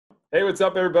Hey, what's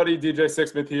up, everybody? DJ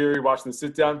Sixsmith here. You're watching The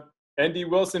Sit Down. Andy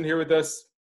Wilson here with us.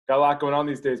 Got a lot going on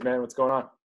these days, man. What's going on?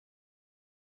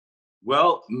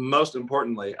 Well, most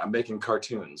importantly, I'm making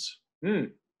cartoons. Yeah,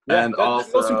 and that's also,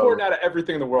 the most important out of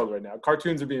everything in the world right now.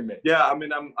 Cartoons are being made. Yeah, I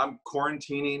mean, I'm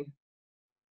quarantining.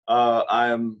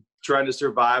 I'm trying to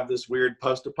survive this weird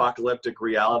post-apocalyptic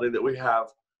reality that we have.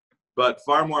 But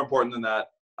far more important than that,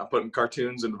 I'm putting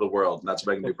cartoons into the world, and that's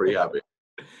making me pretty happy.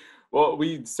 Well,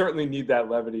 we certainly need that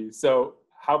levity. So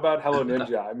how about Hello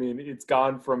Ninja? I mean, it's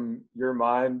gone from your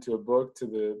mind to a book to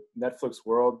the Netflix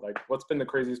world. Like, what's been the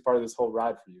craziest part of this whole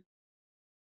ride for you?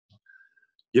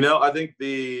 You know, I think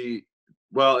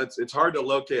it's hard to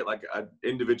locate like an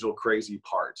individual crazy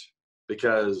part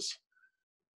because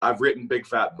I've written big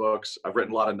fat books. I've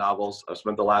written a lot of novels. I've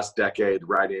spent the last decade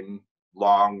writing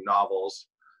long novels,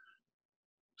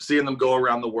 seeing them go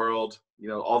around the world, you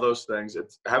know, all those things.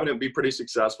 It's having it be pretty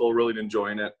successful, really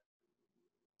enjoying it.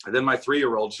 And then my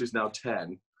 3-year-old, she's now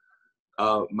 10.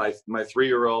 My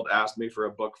 3-year-old asked me for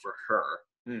a book for her.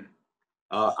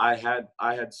 I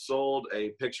had sold a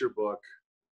picture book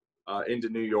into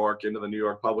New York, into the New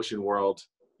York publishing world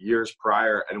years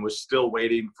prior, and was still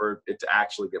waiting for it to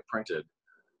actually get printed.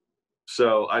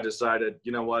 So I decided,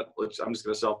 you know what, I'm just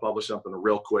going to self-publish something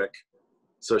real quick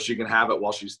so she can have it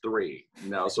while she's 3, you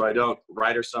know, so I don't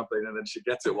write her something and then she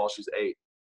gets it while she's 8.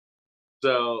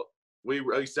 So we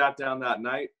sat down that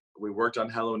night. We worked on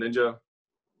Hello Ninja.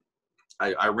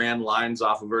 I ran lines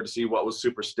off of her to see what was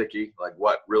super sticky, like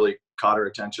what really caught her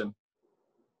attention.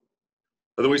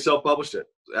 But then we self-published it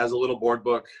as a little board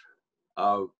book.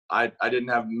 I didn't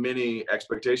have many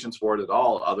expectations for it at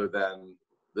all, other than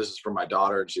this is for my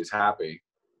daughter and she's happy.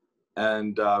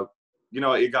 And you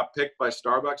know, it got picked by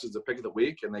Starbucks as the pick of the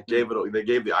week, and they gave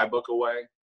the iBook away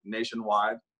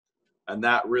nationwide, and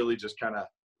that really just kind of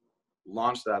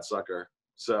launched that sucker.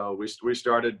 So we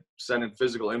started sending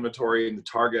physical inventory into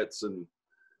Targets, and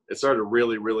it started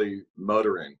really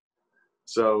motoring.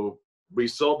 So we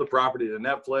sold the property to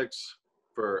Netflix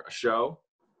for a show,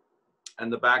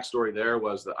 and the backstory there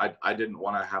was that I didn't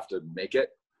want to have to make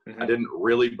it. I didn't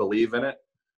really believe in it.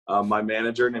 My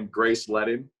manager, named Grace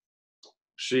Letting,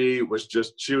 she was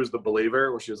the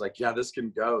believer, where she was like, yeah, this can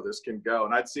go.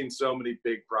 And I'd seen so many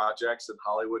big projects in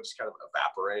Hollywood just kind of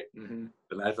evaporate. And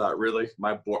I thought, really,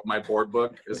 my board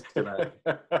book is gonna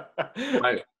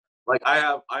I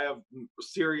have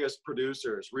serious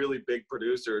producers, really big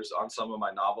producers on some of my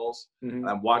novels. And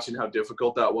I'm watching how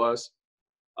difficult that was.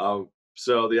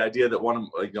 So the idea that one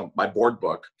of my board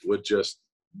book would just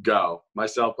go, my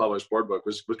self-published board book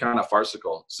was kind of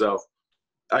farcical. So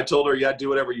I told her, yeah, do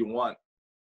whatever you want.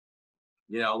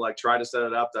 You know, like, try to set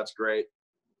it up. That's great.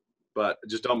 But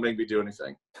just don't make me do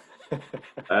anything.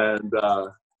 And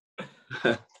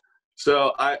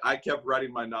so I kept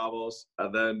writing my novels.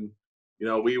 And then, you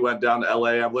know, we went down to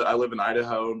LA. I live in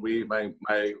Idaho, and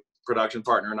my production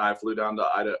partner and I flew down to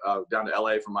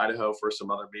LA from Idaho for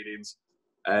some other meetings.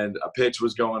 And a pitch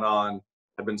was going on,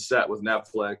 had been set with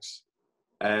Netflix.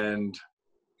 And,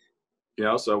 you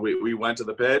know, so we went to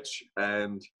the pitch,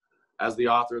 and as the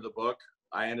author of the book,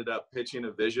 I ended up pitching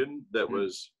a vision that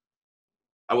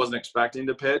I wasn't expecting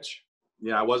to pitch.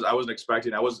 Yeah, I wasn't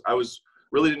expecting. I was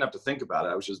really didn't have to think about it.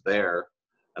 I was just there,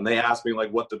 and they asked me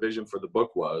like what the vision for the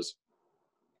book was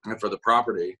and for the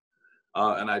property,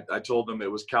 and I told them it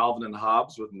was Calvin and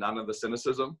Hobbes with none of the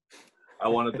cynicism. I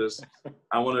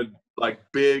wanted like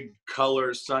big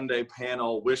color Sunday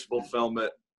panel, wish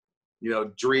fulfillment, you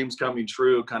know, dreams coming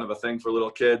true kind of a thing for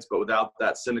little kids, but without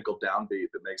that cynical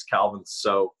downbeat that makes Calvin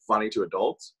so funny to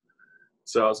adults.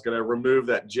 So I was going to remove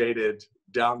that jaded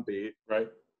downbeat. Right.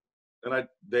 And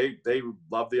they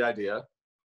loved the idea.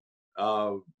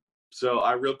 So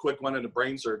I real quick went into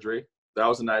brain surgery. That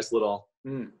was a nice little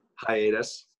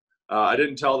hiatus. I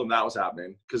didn't tell them that was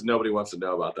happening because nobody wants to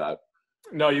know about that.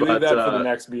 No, leave that for the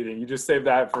next meeting. You just save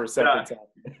that for a separate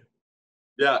time.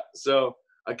 Yeah. So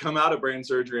I come out of brain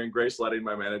surgery, and Grace Letting,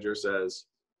 my manager, says,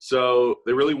 so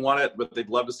they really want it, but they'd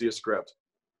love to see a script.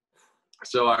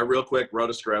 So I real quick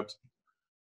wrote a script,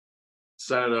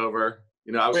 sent it over.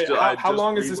 You know, how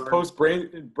long is this post brain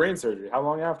surgery? How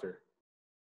long after?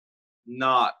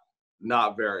 Not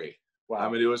very. Wow. I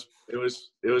mean, it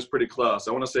was pretty close.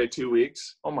 I want to say 2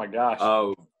 weeks. Oh my gosh.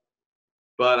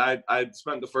 But I'd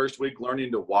spent the first week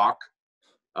learning to walk,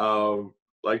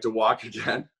 like to walk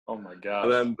again. Oh my gosh.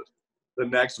 And then the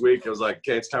next week, I was like,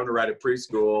 okay, it's time to write a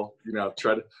preschool, you know,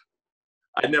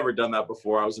 I'd never done that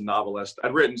before. I was a novelist.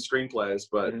 I'd written screenplays,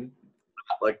 but not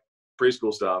like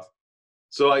preschool stuff.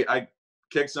 So I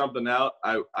kicked something out.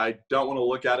 I don't want to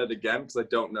look at it again because I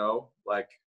don't know. Like,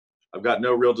 I've got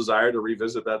no real desire to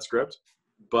revisit that script.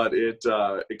 but it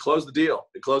closed the deal.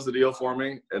 It closed the deal for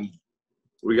me, and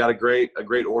we got a great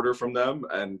order from them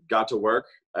and got to work,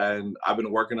 and I've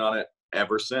been working on it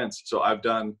ever since. So I've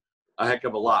done a heck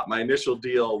of a lot. My initial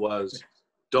deal was,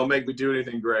 don't make me do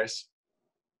anything, Grace.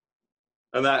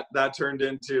 And that turned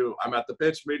into, I'm at the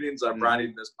pitch meetings, I'm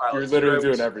writing this pilot You're literally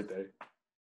script. doing everything.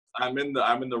 I'm in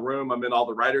the room, I'm in all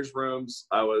the writers' rooms.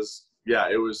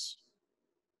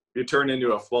 It turned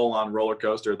into a full-on roller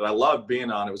coaster that I loved being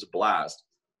on. It was a blast.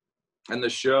 And the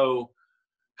show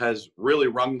has really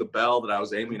rung the bell that I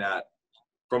was aiming at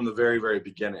from the very, very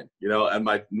beginning, and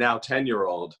my now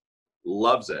 10-year-old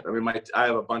loves it. I mean, I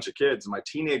have a bunch of kids, and my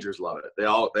teenagers love it. They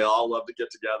all love to get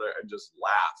together and just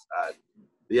laugh at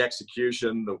the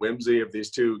execution, the whimsy of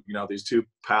these two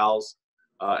pals,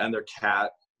 and their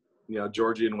cat,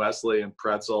 Georgie and Wesley and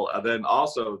Pretzel. And then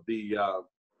also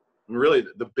really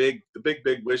the big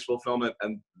wish fulfillment,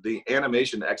 and the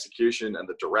animation execution and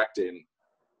the directing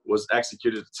was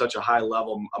executed at such a high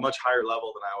level, a much higher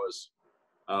level than I was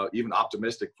even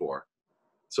optimistic for.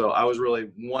 So I was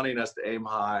really wanting us to aim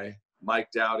high. Mike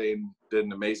Dowding did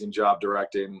an amazing job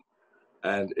directing,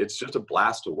 and it's just a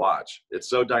blast to watch. It's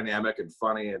so dynamic and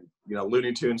funny, and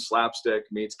Looney Tunes slapstick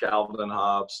meets Calvin and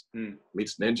Hobbes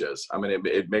meets ninjas. I mean,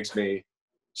 it makes me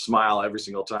smile every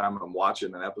single time I'm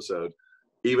watching an episode,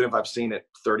 even if I've seen it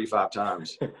 35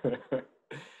 times.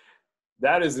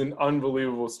 That is an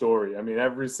unbelievable story. I mean,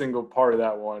 every single part of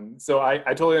that one. So I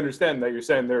totally understand that you're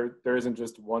saying there isn't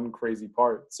just one crazy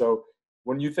part. So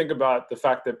when you think about the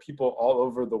fact that people all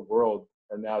over the world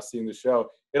are now seeing the show,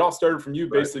 it all started from you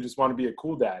basically just want to be a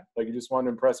cool dad. Like you just want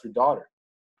to impress your daughter.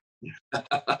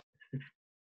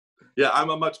 Yeah,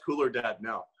 I'm a much cooler dad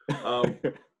now.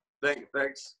 Thanks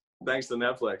to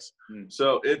Netflix.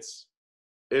 So it's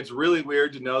really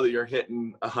weird to know that you're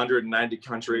hitting 190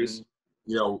 countries,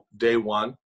 day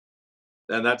one.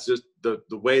 And that's just the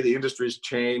way the industry's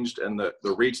changed, and the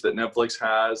reach that Netflix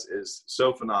has is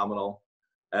so phenomenal,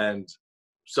 and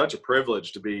such a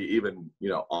privilege to be even,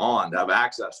 to have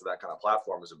access to that kind of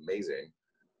platform is amazing.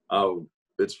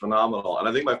 It's phenomenal. And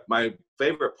I think my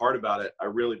favorite part about it, I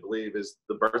really believe, is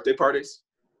the birthday parties.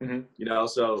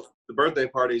 So the birthday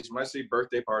parties, when I see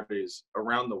birthday parties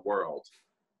around the world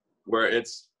where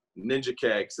it's Ninja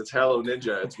Cakes, it's Hello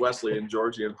Ninja, it's Wesley and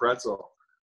Georgie and Pretzel.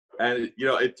 And,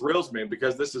 it thrills me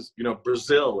because this is,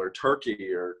 Brazil or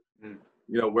Turkey or,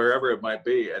 wherever it might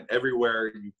be. And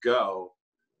everywhere you go,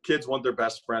 kids want their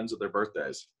best friends at their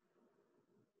birthdays.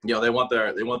 They want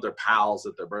their pals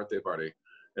at their birthday party.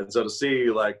 And so to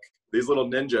see like these little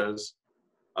ninjas,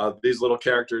 these little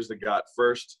characters that got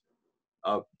first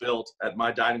built at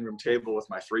my dining room table with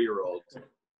my 3-year-old,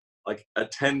 like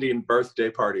attending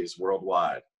birthday parties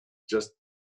worldwide, just,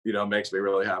 makes me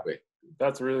really happy.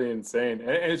 That's really insane. And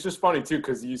it's just funny too,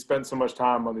 because you spend so much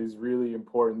time on these really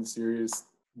important, serious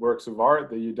works of art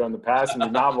that you've done in the past and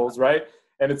your novels, right?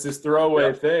 And it's this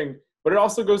throwaway thing, but it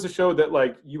also goes to show that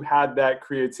like you had that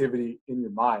creativity in your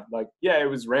mind. Like, yeah, it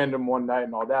was random one night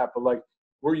and all that, but like,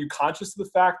 were you conscious of the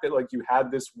fact that like you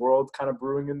had this world kind of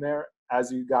brewing in there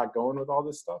as you got going with all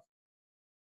this stuff?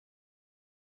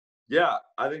 Yeah,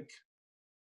 I think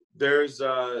there's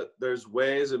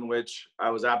ways in which I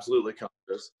was absolutely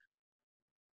conscious.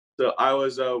 So I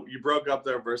was you broke up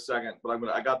there for a second, but I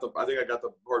think I got the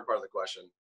important part of the question.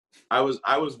 I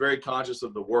was very conscious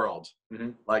of the world.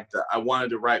 Like I wanted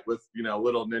to write with,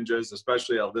 little ninjas,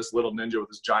 especially this little ninja with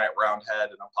this giant round head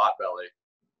and a pot belly.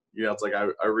 It's like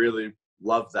I really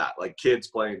love that, like kids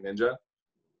playing ninja.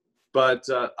 But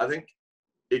I think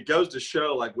it goes to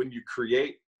show, like when you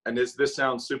create, and this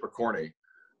sounds super corny,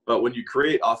 but when you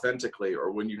create authentically,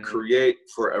 or when you create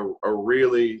for a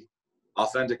really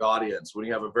authentic audience, when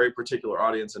you have a very particular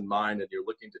audience in mind and you're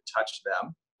looking to touch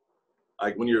them,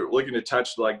 like when you're looking to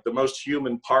touch like the most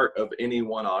human part of any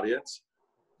one audience,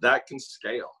 that can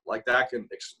scale. Like that can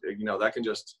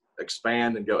just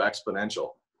expand and go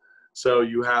exponential. So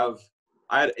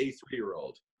I had a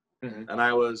 3-year-old, and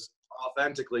I was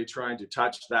authentically trying to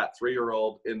touch that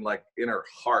 3-year-old in her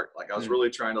heart. Like I was really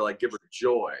trying to like give her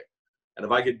joy. And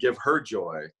if I could give her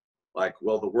joy, like,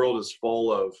 well, the world is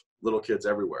full of little kids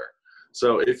everywhere.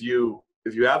 So if you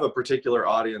have a particular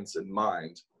audience in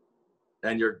mind,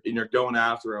 and you're going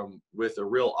after them with a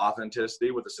real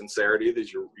authenticity, with a sincerity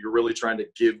that you're really trying to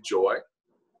give joy,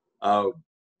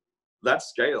 that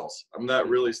scales. I mean, that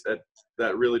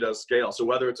really does scale. So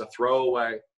whether it's a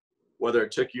throwaway, whether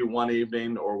it took you one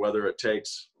evening or whether it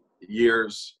takes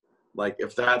years, like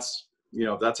if that's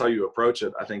how you approach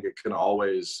it, I think it can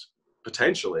always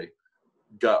potentially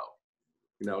go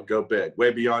big,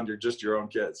 way beyond your own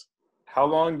kids. How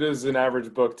long does an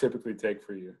average book typically take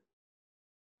for you?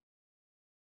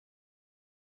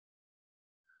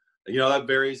 You know, that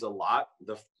varies a lot.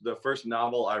 The first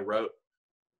novel I wrote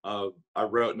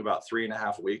in about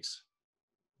 3.5 weeks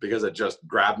because it just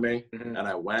grabbed me Mm-hmm. and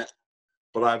I went.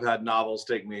 But I've had novels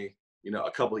take me, you know,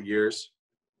 a couple of years.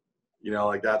 You know,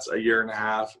 like that's 1.5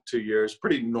 years, 2 years.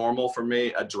 Pretty normal for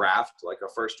me. A draft, like a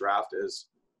first draft, is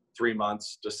 3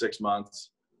 months to 6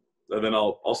 months. And then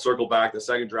I'll circle back. The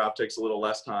second draft takes a little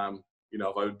less time. You know,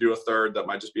 if I would do a third, that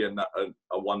might just be a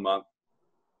 1 month.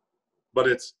 But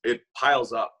it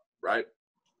piles up, right?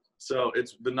 So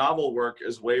the novel work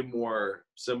is way more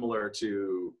similar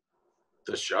to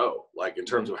the show, like in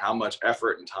terms of how much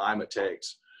effort and time it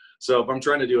takes. So if I'm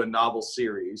trying to do a novel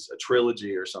series, a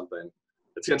trilogy or something,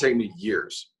 it's going to take me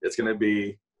years. It's going to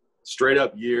be straight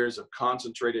up years of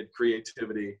concentrated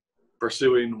creativity,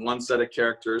 pursuing one set of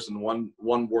characters and one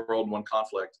world, one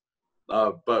conflict.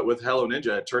 But with Hello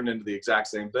Ninja, it turned into the exact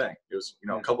same thing. It was, you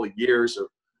know, a couple of years of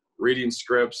reading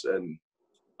scripts and,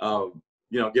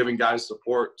 you know, giving guys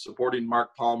supporting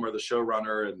Mark Palmer, the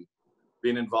showrunner, and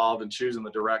being involved in choosing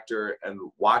the director and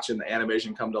watching the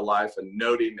animation come to life and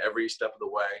noting every step of the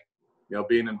way, you know,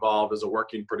 being involved as a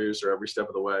working producer every step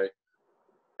of the way.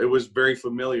 It was very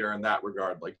familiar in that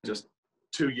regard, like just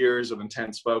 2 years of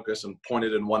intense focus and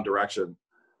pointed in one direction.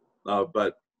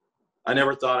 But I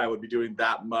never thought I would be doing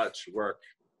that much work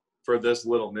for this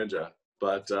little ninja,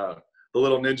 but the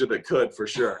little ninja that could, for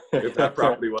sure, if that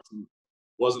property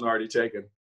wasn't already taken.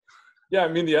 Yeah, I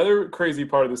mean, the other crazy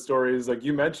part of the story is, like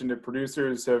you mentioned it,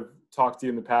 producers have talked to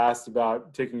you in the past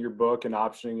about taking your book and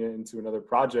optioning it into another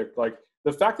project. Like,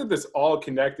 the fact that this all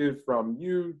connected from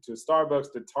you to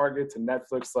Starbucks to Target to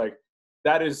Netflix, like,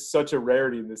 that is such a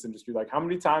rarity in this industry. Like, how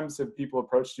many times have people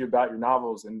approached you about your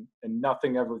novels and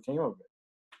nothing ever came of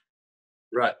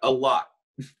it? Right, a lot.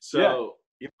 So Yeah.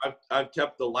 you know, I've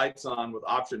kept the lights on with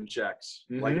option checks,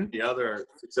 like Mm-hmm. the other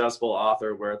successful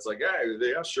author, where it's like, hey,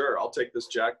 yeah, sure, I'll take this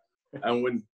check. And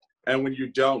when you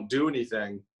don't do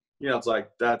anything, you know, it's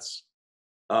like, that's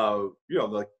you know,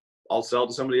 like, I'll sell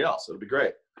to somebody else, it'll be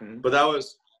great. Mm-hmm. But that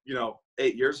was, you know,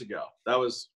 8 years ago. That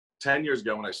was 10 years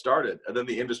ago when I started. And then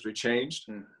the industry changed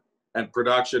and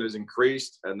production has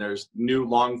increased and there's new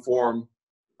long form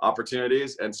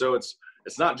opportunities. And so it's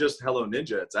not just Hello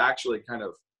Ninja, it's actually kind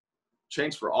of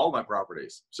changed for all my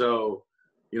properties. So,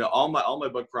 you know, all my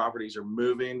book properties are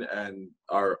moving and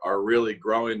are really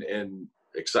growing in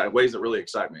ways that really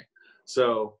excite me.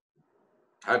 So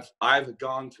I've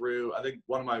gone through, I think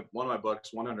one of my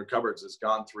books, 100 Cupboards, has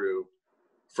gone through,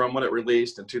 from when it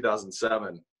released in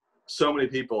 2007, so many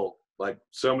people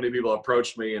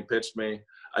approached me and pitched me.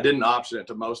 I didn't option it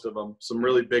to most of them, some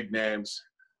really big names.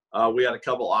 We had a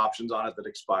couple options on it that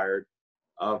expired.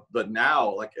 But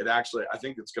now, like, I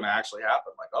think it's going to actually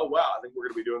happen. Like, oh, wow, I think we're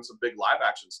going to be doing some big live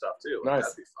action stuff too. Like, Nice.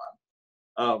 that'd be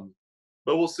fun.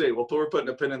 But we'll see. We're putting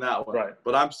a pin in that one. Right.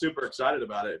 But I'm super excited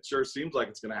about it. It sure seems like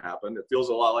it's going to happen. It feels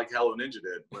a lot like Hello Ninja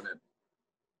did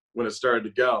when it started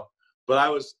to go. But I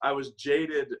was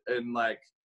jaded in like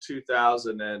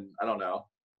 2000 and I don't know,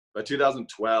 by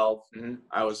 2012,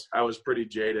 I was pretty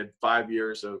jaded. 5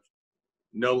 years of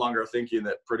no longer thinking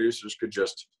that producers could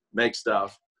just make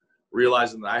stuff,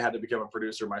 realizing that I had to become a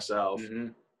producer myself,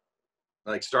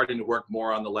 like starting to work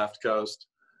more on the left coast,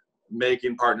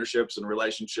 making partnerships and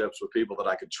relationships with people that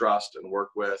I could trust and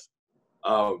work with.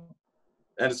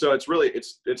 And so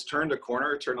it's turned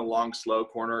a long, slow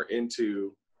corner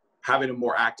into having a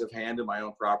more active hand in my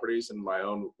own properties and my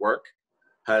own work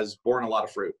has borne a lot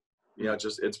of fruit. You know,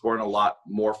 it's borne a lot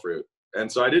more fruit.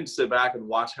 And so I didn't sit back and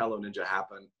watch Hello Ninja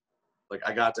happen. Like,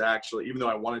 I got to actually, even though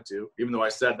I wanted to, even though I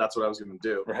said that's what I was going to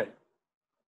do, Right.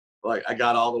 like, I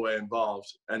got all the way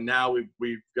involved. And now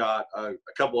we've got a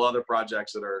couple other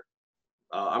projects that are,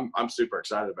 I'm super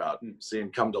excited about seeing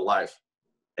come to life,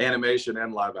 animation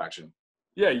and live action.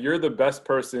 Yeah, you're the best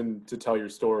person to tell your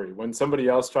story. When somebody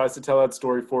else tries to tell that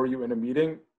story for you in a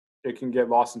meeting, it can get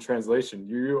lost in translation.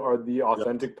 You are the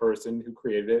authentic person who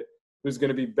created it, who's going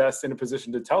to be best in a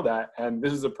position to tell that. And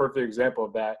this is a perfect example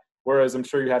of that. Whereas I'm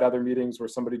sure you had other meetings where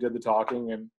somebody did the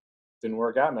talking and didn't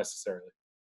work out necessarily.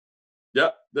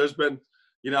 Yep. There's been,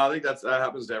 you know, I think that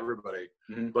happens to everybody,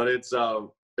 but it's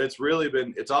also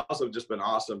just been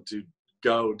awesome to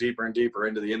go deeper and deeper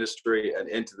into the industry and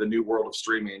into the new world of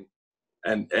streaming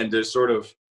and to sort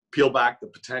of peel back the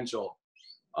potential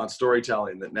on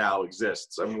storytelling that now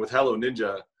exists. I mean, with Hello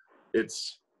Ninja,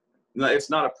 it's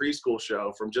not a preschool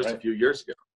show from just a few years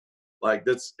ago. Like,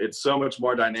 it's so much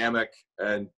more dynamic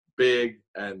and big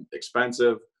and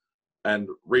expensive and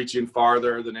reaching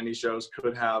farther than any shows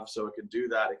could have. So it can do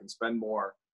that. It can spend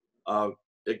more.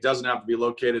 It doesn't have to be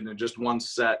located in just one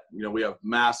set. You know, we have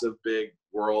massive, big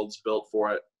worlds built for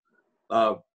it.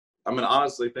 I'm gonna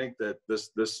honestly think that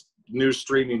this new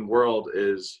streaming world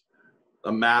is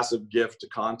a massive gift to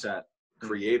content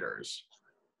creators,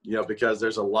 you know, because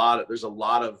there's a lot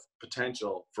of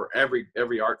potential for every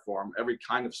art form, every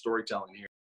kind of storytelling here.